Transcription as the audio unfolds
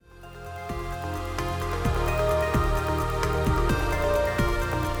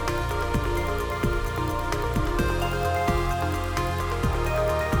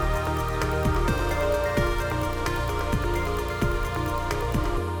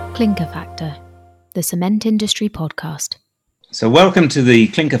Clinker Factor, the cement industry podcast. So welcome to the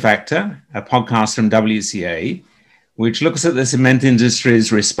Clinker Factor, a podcast from WCA, which looks at the cement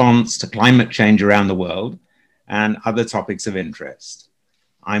industry's response to climate change around the world and other topics of interest.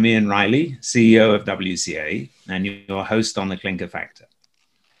 I'm Ian Riley, CEO of WCA, and your host on the Clinker Factor.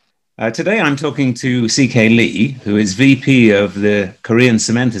 Today I'm talking to Cang-Ki Lee, who is VP of the Korean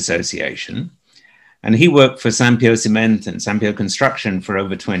Cement Association, and he worked for Sampyeol Cement and Sampyeol Construction for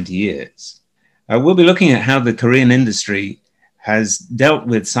over 20 years. We'll be looking at how the Korean industry has dealt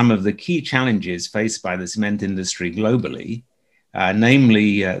with some of the key challenges faced by the cement industry globally,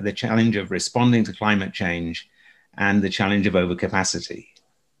 namely the challenge of responding to climate change and the challenge of overcapacity.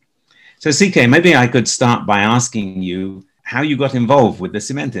 So CK, maybe I could start by asking you how you got involved with the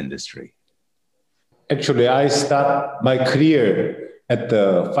cement industry. Actually, I started my career at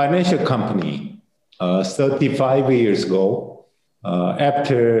the financial company 35 years ago.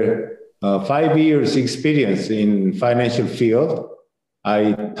 After 5 years experience in financial field,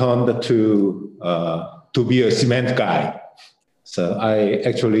 I turned to be a cement guy. So I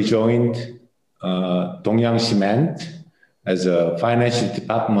actually joined Dongyang Cement as a financial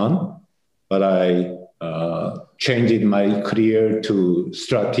department, but I changed my career to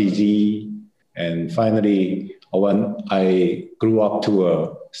strategy, and finally, when I grew up to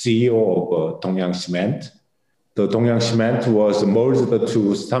a CEO of Dongyang Cement, the Dongyang Cement was merged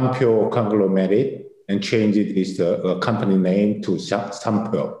to Sampyeol conglomerate and changed its company name to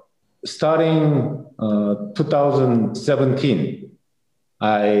Sampyeol. Starting 2017,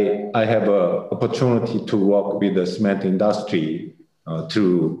 I have an opportunity to work with the cement industry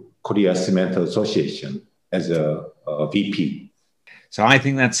through Korea Cement Association as a VP. So I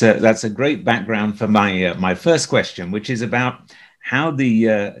think that's a great background for my first question, which is about how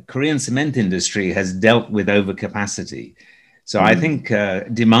the Korean cement industry has dealt with overcapacity. So I think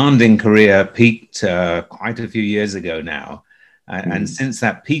demand in Korea peaked quite a few years ago now. And since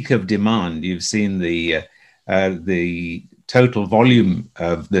that peak of demand, you've seen the total volume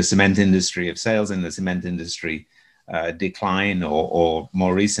of the cement industry, of sales in the cement industry, decline or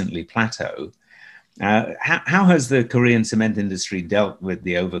more recently plateau. How has the Korean cement industry dealt with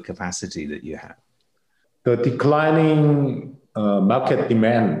the overcapacity that you have? The declining market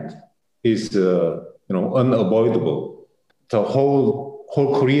demand is unavoidable. The whole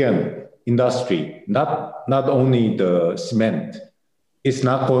Korean industry, not only the cement, is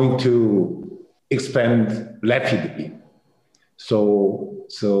not going to expand rapidly. So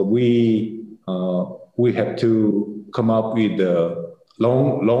we have to come up with a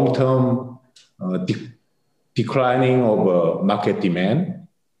long-term declining of market demand.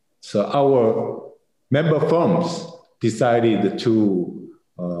 So our member firms decided to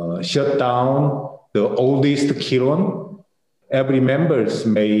shut down the oldest kiln. Every members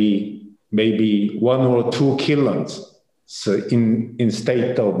may be 1 or 2 kilns so in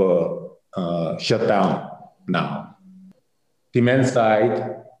state of shutdown now. Demand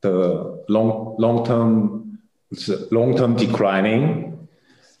side, the long-term declining,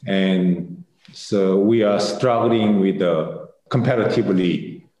 and so we are struggling with the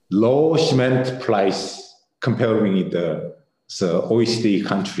comparatively low cement price comparing with the OECD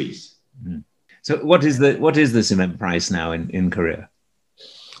countries. Mm. So what is the cement price now in Korea?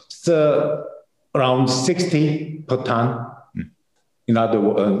 So around 60 per ton. Mm.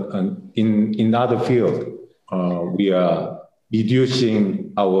 In other field, we are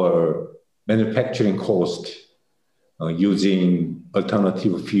reducing our manufacturing cost using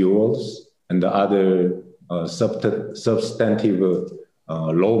alternative fuels and the other substantive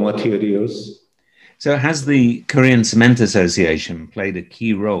raw materials. So has the Korean Cement Association played a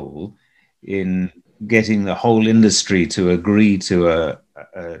key role in getting the whole industry to agree to a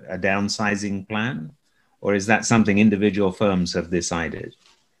downsizing plan? Or is that something individual firms have decided?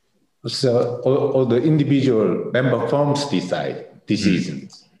 So all the individual member firms decide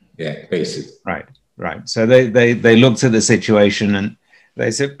decisions. Yeah, basically. Right. So they looked at the situation and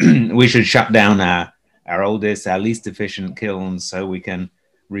they said, we should shut down our oldest, our least efficient kilns so we can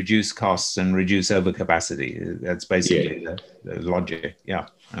reduce costs and reduce overcapacity. That's basically the logic. Yeah.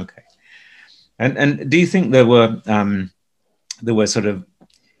 Okay. And do you think there were sort of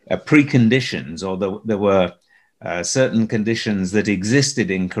preconditions, or there were certain conditions that existed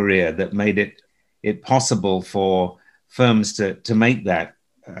in Korea that made it possible for firms to make that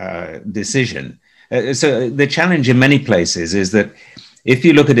decision? So the challenge in many places is that if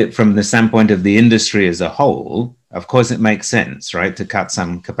you look at it from the standpoint of the industry as a whole, of course it makes sense, right, to cut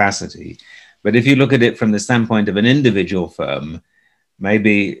some capacity. But if you look at it from the standpoint of an individual firm,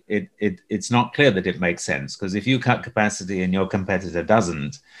 maybe it's not clear that it makes sense, because if you cut capacity and your competitor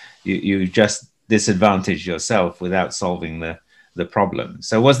doesn't, you just disadvantage yourself without solving the problem.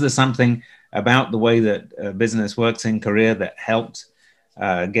 So was there something about the way that business works in Korea that helped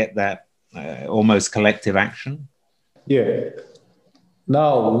get that almost collective action? Yeah.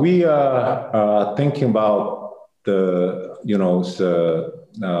 Now we are thinking about the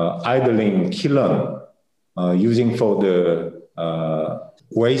idling kiln using for the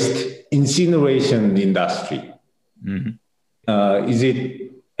waste incineration industry. Mm-hmm. Is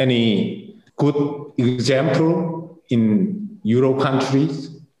it any good example in Euro countries?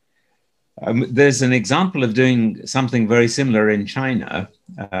 There's an example of doing something very similar in China.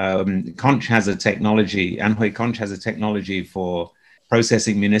 Conch has a technology, Anhui Conch has a technology for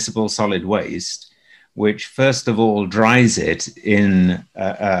processing municipal solid waste, which first of all dries it in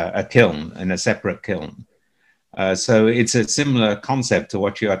a kiln, in a separate kiln. So it's a similar concept to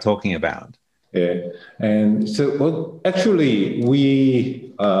what you are talking about. Yeah, and so actually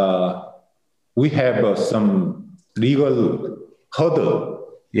we have some legal hurdle.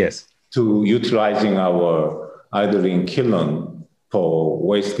 Yes. To utilizing our idling kiln for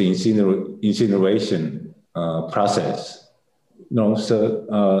waste incineration process.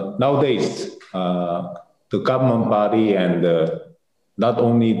 So nowadays, the government body and not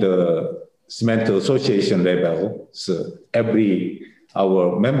only the cement association level, so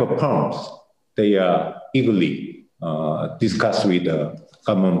our member firms, they are eagerly discuss with the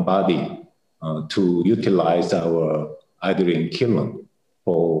government body to utilize our idling kiln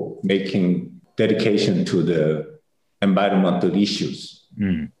for making dedication to the environmental issues.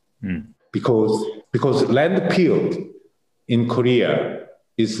 Because landfill in Korea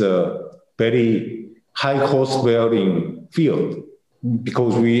is a very high cost bearing field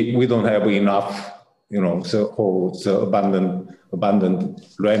because we don't have enough, so abundant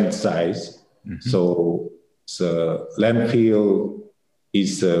land size. So the landfill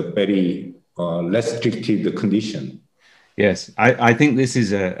is a very restricted condition. Yes, I think this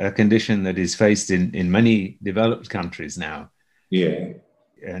is a condition that is faced in many developed countries now. Yeah.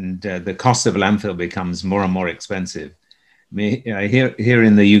 And the cost of landfill becomes more and more expensive. Here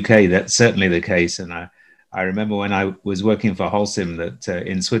in the UK, that's certainly the case. And I remember when I was working for Holcim that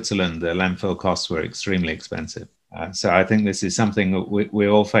in Switzerland, the landfill costs were extremely expensive. So I think this is something that we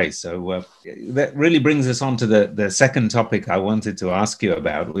all face. So that really brings us on to the second topic I wanted to ask you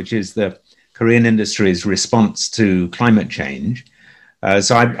about, which is the Korean industry's response to climate change.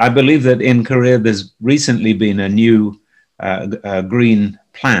 So I believe that in Korea, there's recently been a new green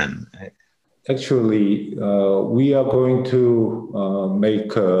plan. Actually, we are going to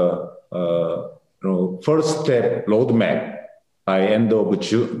make a first step roadmap by end of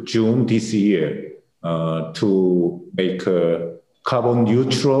June this year to make a carbon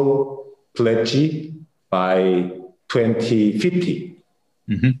neutral pledge by 2050.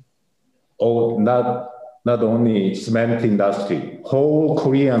 Mm-hmm. Or not only cement industry, whole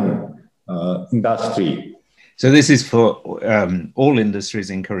Korean industry. So this is for all industries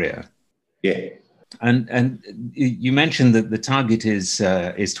in Korea. Yeah. And you mentioned that the target is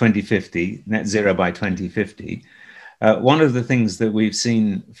 2050, net zero by 2050. One of the things that we've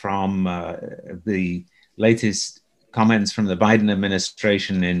seen from the latest comments from the Biden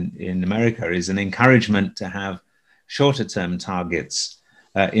administration in America is an encouragement to have shorter term targets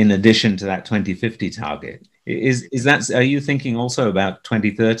in addition to that 2050 target. Is that, are you thinking also about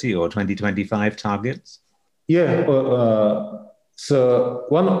 2030 or 2025 targets? Yeah. So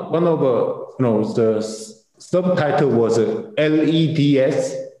one of the subtitle was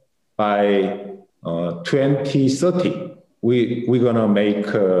LEDS by 2030. We're gonna make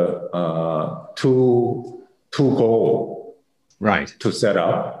two goal right to set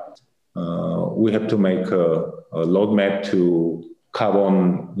up. We have to make a roadmap to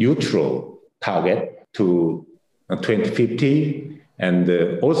carbon neutral target to 2050, and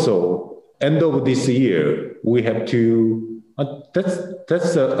also end of this year we have to. That's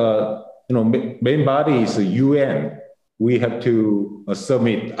main body is the UN. We have to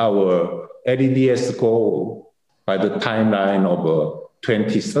submit our LEDS goal by the timeline of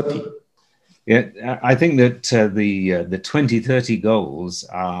 2030. Yeah, I think that the 2030 goals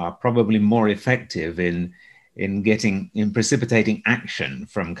are probably more effective in precipitating action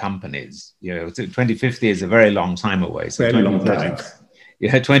from companies. 2050 is a very long time away. So very long time.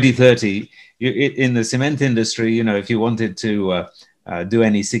 Yeah, 2030. In the cement industry, if you wanted to do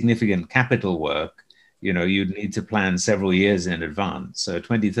any significant capital work, you'd need to plan several years in advance. So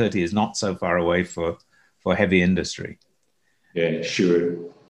 2030 is not so far away for heavy industry. Yeah, sure.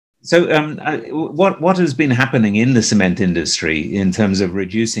 So, what has been happening in the cement industry in terms of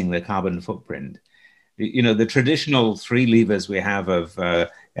reducing the carbon footprint? You know, the traditional three levers we have of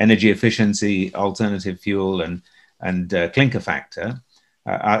energy efficiency, alternative fuel, and clinker factor.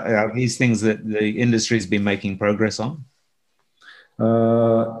 Are these things that the industry has been making progress on?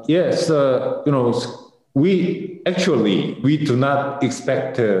 Yes, we do not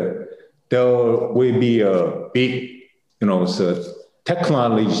expect there will be a big,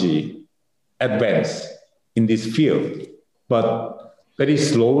 technology advance in this field, but very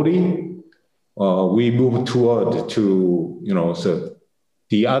slowly we move toward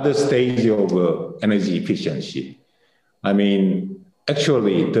the other stage of energy efficiency. I mean,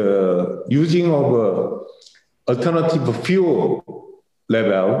 actually, the using of alternative fuel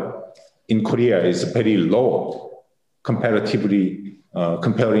level in Korea is very low comparatively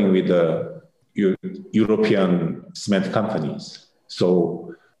comparing with the European cement companies.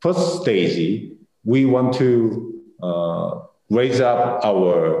 So first stage, we want to raise up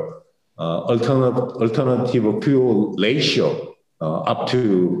our alternative fuel ratio up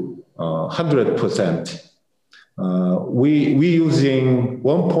to 100%. We using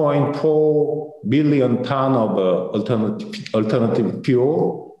 1.4 billion ton of alternative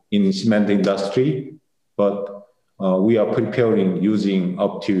fuel in cement industry, but we are preparing using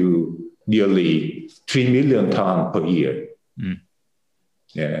up to nearly 3 million ton per year. Mm.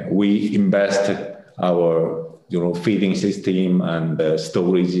 Yeah, we invest our feeding system and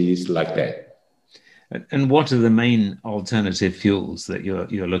storages like that. And what are the main alternative fuels that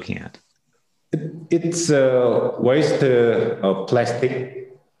you're looking at? It's waste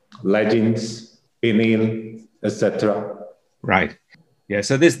plastic, resins, vinyl, etc. Right. Yeah.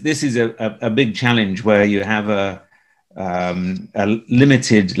 So this is a big challenge where you have a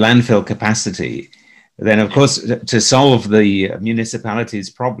limited landfill capacity. Then, of course, to solve the municipality's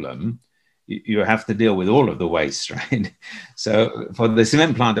problem, you have to deal with all of the waste, right? So for the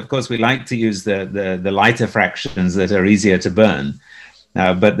cement plant, of course, we like to use the lighter fractions that are easier to burn.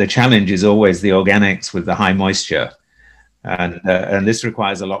 But the challenge is always the organics with the high moisture. And this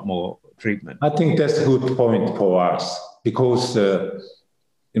requires a lot more treatment. I think that's a good point for us because, so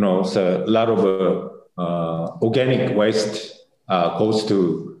a lot of organic waste goes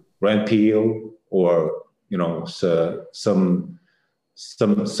to landfill or, so some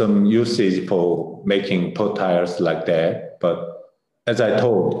usage for making pot tires like that. But as I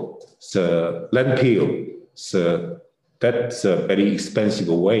told, the landfill, that's a very expensive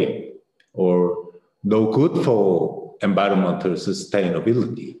way or no good for environmental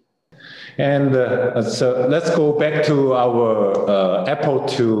sustainability. And so let's go back to our effort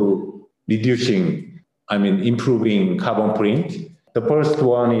to improving carbon print. The first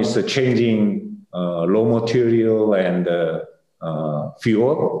one is changing raw material and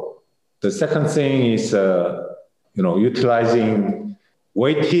fuel. The second thing is, utilizing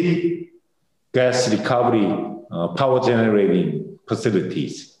waste heat gas recovery power generating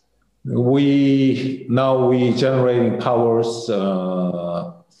facilities. We generating powers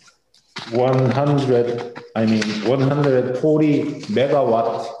 140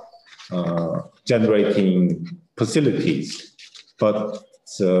 megawatt generating facilities, but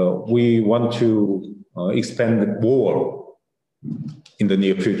we want to expand more in the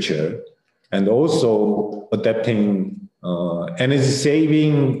near future, and also adapting energy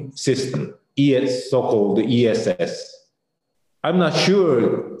saving system, so-called ESS. I'm not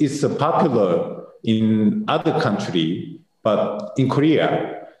sure it's popular in other countries, but in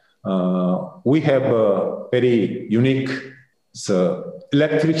Korea, we have a very unique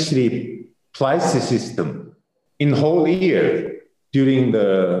electricity price system in whole year during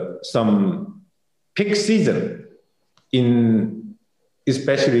some peak season,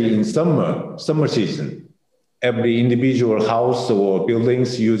 especially in summer season. Every individual house or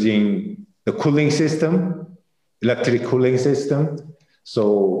buildings using the cooling system, electric cooling system.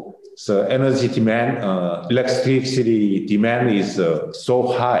 So energy demand, electricity demand is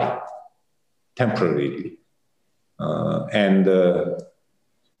so high temporarily.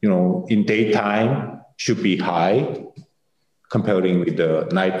 In daytime should be high comparing with the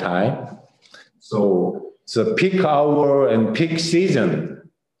nighttime. So the peak hour and peak season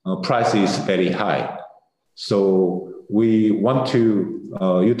price is very high. So we want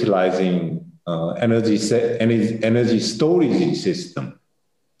to utilizing energy storage system.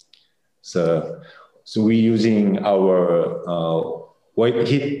 So we're using our waste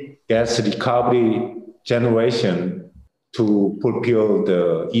heat gas recovery generation to fulfill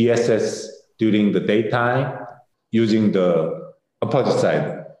the ESS during the daytime using the opposite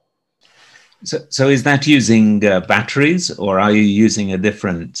side. So is that using batteries, or are you using a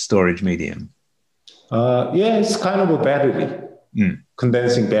different storage medium? Yeah, it's kind of a battery,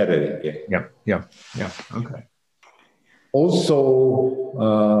 condensing battery. Yeah. Yeah. Okay.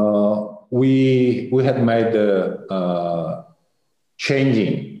 Also, we had made the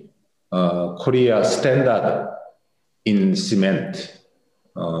changing Korea standard in cement,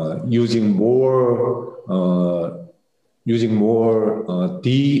 using more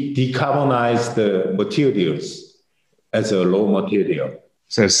decarbonized materials as a raw material.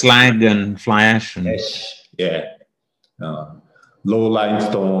 So slag and fly ash and Yeah, low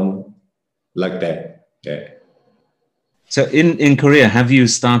limestone, like that. Yeah. So in Korea, have you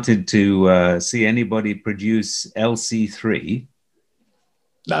started to see anybody produce LC3?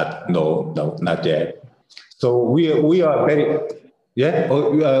 Not yet. So we are very,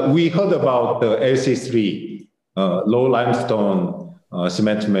 we heard about the LC3, low limestone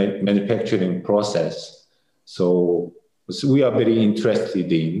cement manufacturing process. So we are very interested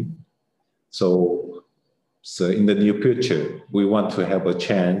in. So in the near future, we want to have a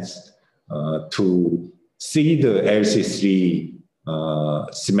chance to see the LC3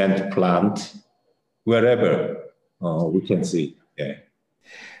 cement plant wherever we can see. Yeah.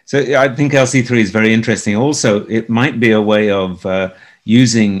 So I think LC3 is very interesting. Also, it might be a way of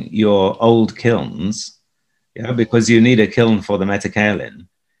using your old kilns, because you need a kiln for the metakaolin,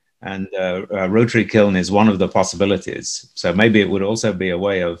 and a rotary kiln is one of the possibilities. So maybe it would also be a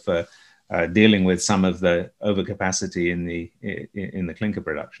way of dealing with some of the overcapacity in the clinker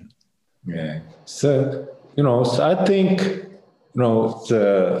production. Yeah. So so I think almost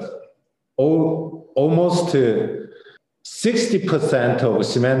 60% of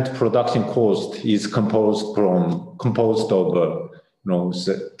cement production cost is composed of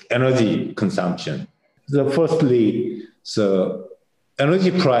energy consumption. So firstly, the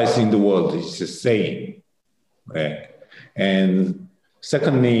energy price in the world is the same, right? And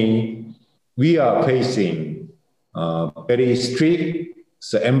secondly, we are facing very strict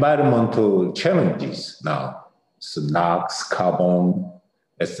environmental challenges now, so NOx, carbon,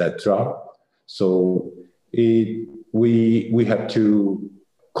 etc. So we have to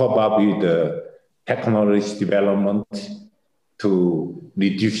cope up with the technology development to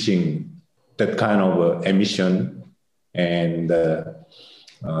reducing that kind of emission and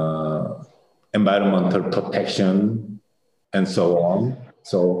environmental protection and so on.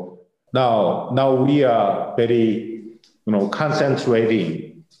 So now we are very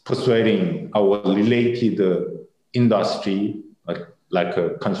persuading our related industry like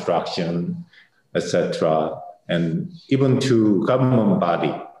construction, etc., and even to government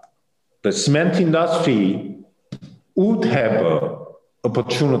body. The cement industry would have an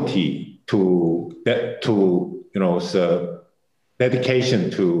opportunity to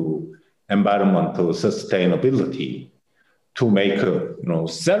dedication to environmental sustainability to make a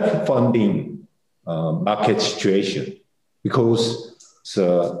self-funding market situation, because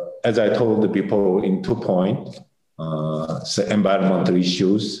as I told before in 2 points, the environmental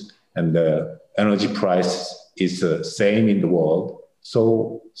issues and the energy price is the same in the world.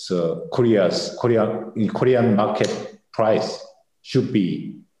 So Korean market price should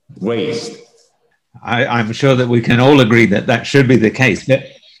be raised. I'm sure that we can all agree that that should be the case.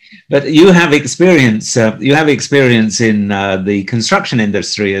 But you have experience. You have experience in the construction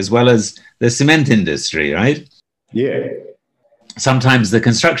industry as well as the cement industry, right? Yeah. Sometimes the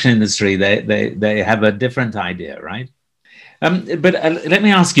construction industry they have a different idea, right? But let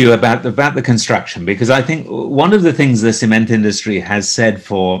me ask you about the construction, because I think one of the things the cement industry has said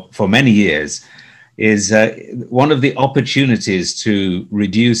for many years is one of the opportunities to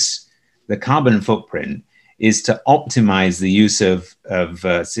reduce the carbon footprint is to optimize the use of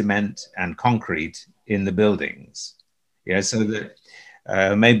cement and concrete in the buildings. Yeah, so that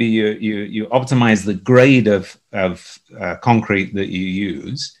maybe you optimize the grade of concrete that you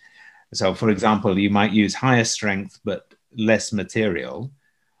use. So, for example, you might use higher strength but less material,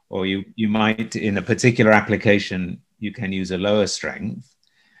 or you might, in a particular application, you can use a lower strength.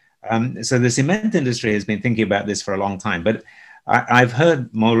 So the cement industry has been thinking about this for a long time, but I've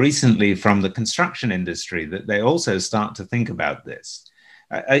heard more recently from the construction industry that they also start to think about this.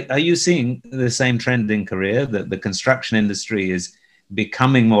 Are you seeing the same trend in Korea, that the construction industry is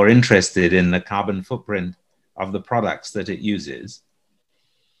becoming more interested in the carbon footprint of the products that it uses?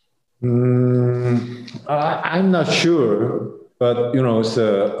 I'm not sure, but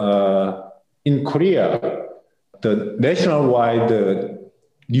in Korea, the nationwide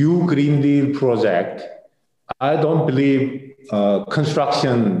new Green Deal project, I don't believe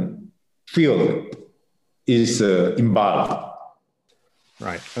construction field is involved.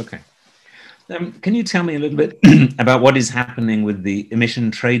 Right. Okay. Can you tell me a little bit about what is happening with the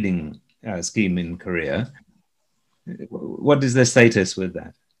emission trading scheme in Korea? What is the status with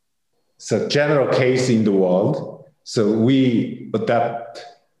that? So general case in the world. So we adapt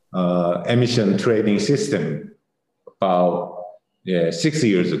emission trading system about 6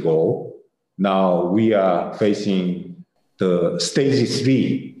 years ago. Now we are facing the stage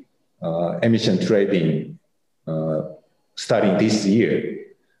 3 emission trading starting this year.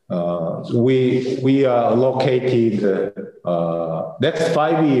 We are allocated next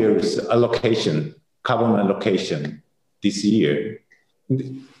 5 years allocation, carbon allocation this year,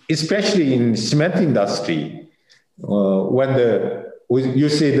 especially in cement industry. When you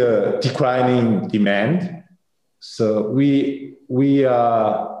see the declining demand, so we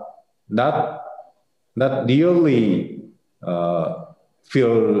are not really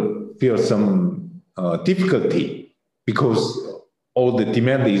feel some difficulty because all the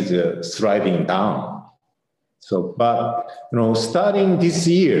demand is sliding down. So, but starting this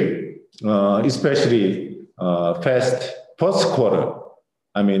year, especially first quarter,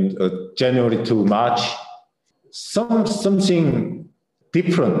 I mean January to March, something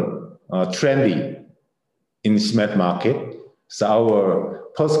different, trendy in cement market. So our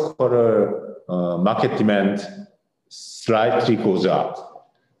first quarter market demand slightly goes up.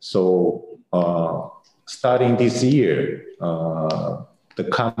 So starting this year,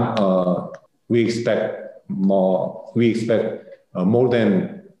 we expect more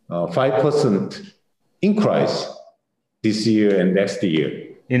than 5% increase this year and next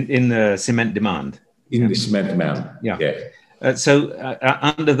year in the cement demand. In the cement demand, So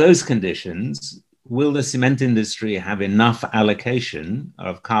under those conditions, will the cement industry have enough allocation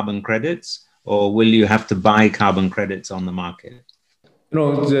of carbon credits, or will you have to buy carbon credits on the market?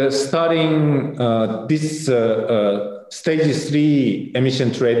 Starting this stage 3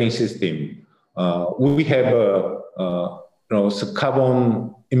 emission trading system, we have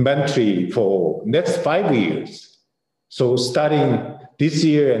carbon inventory for next 5 years. So starting this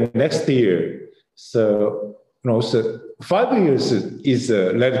year and next year, so 5 years is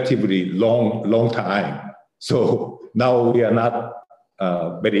a relatively long time. So now we are not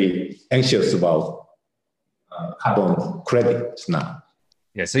very anxious about carbon credits now.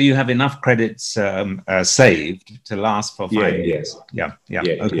 Yeah, so you have enough credits saved to last for 5 years. Yeah.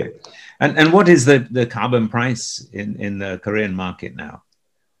 Okay. And what is the carbon price in the Korean market now?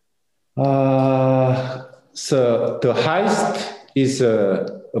 So the highest is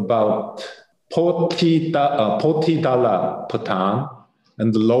about $40 per ton,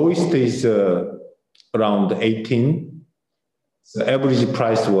 and the lowest is around 18. The average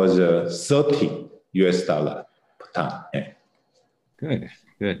price was $30 per ton. Yeah.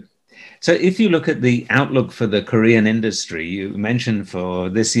 Good. So if you look at the outlook for the Korean industry, you mentioned for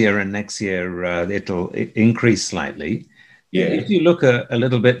this year and next year, it'll increase slightly. Yeah. If you look a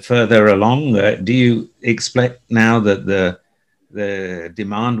little bit further along, do you expect now that the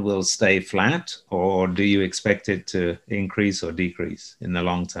demand will stay flat, or do you expect it to increase or decrease in the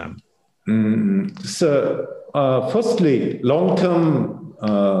long term? So firstly, long-term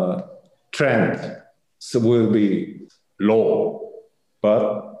trend will be low.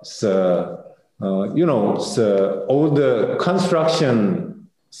 But all the construction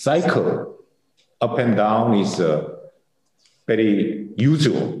cycle up and down is very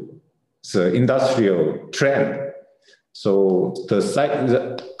usual. It's an industrial trend. So the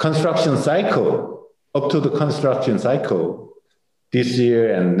construction cycle, up to the construction cycle, this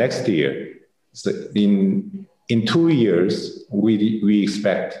year and next year, so in 2 years, we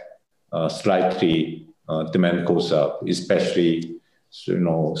expect slightly demand goes up, especially.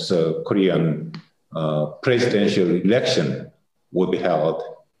 So Korean presidential election will be held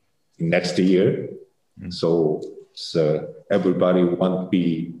next year. So everybody want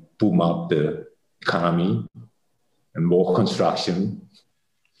to boom up the economy and more construction.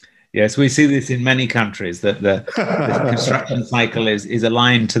 Yes, we see this in many countries, that the construction cycle is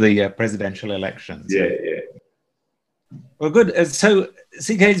aligned to the presidential elections. Yeah. Well, good. So,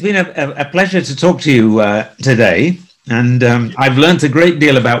 CK, it's been a pleasure to talk to you today. And I've learned a great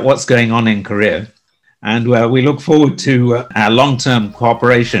deal about what's going on in Korea. And we look forward to our long-term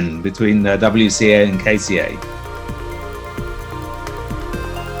cooperation between WCA and KCA.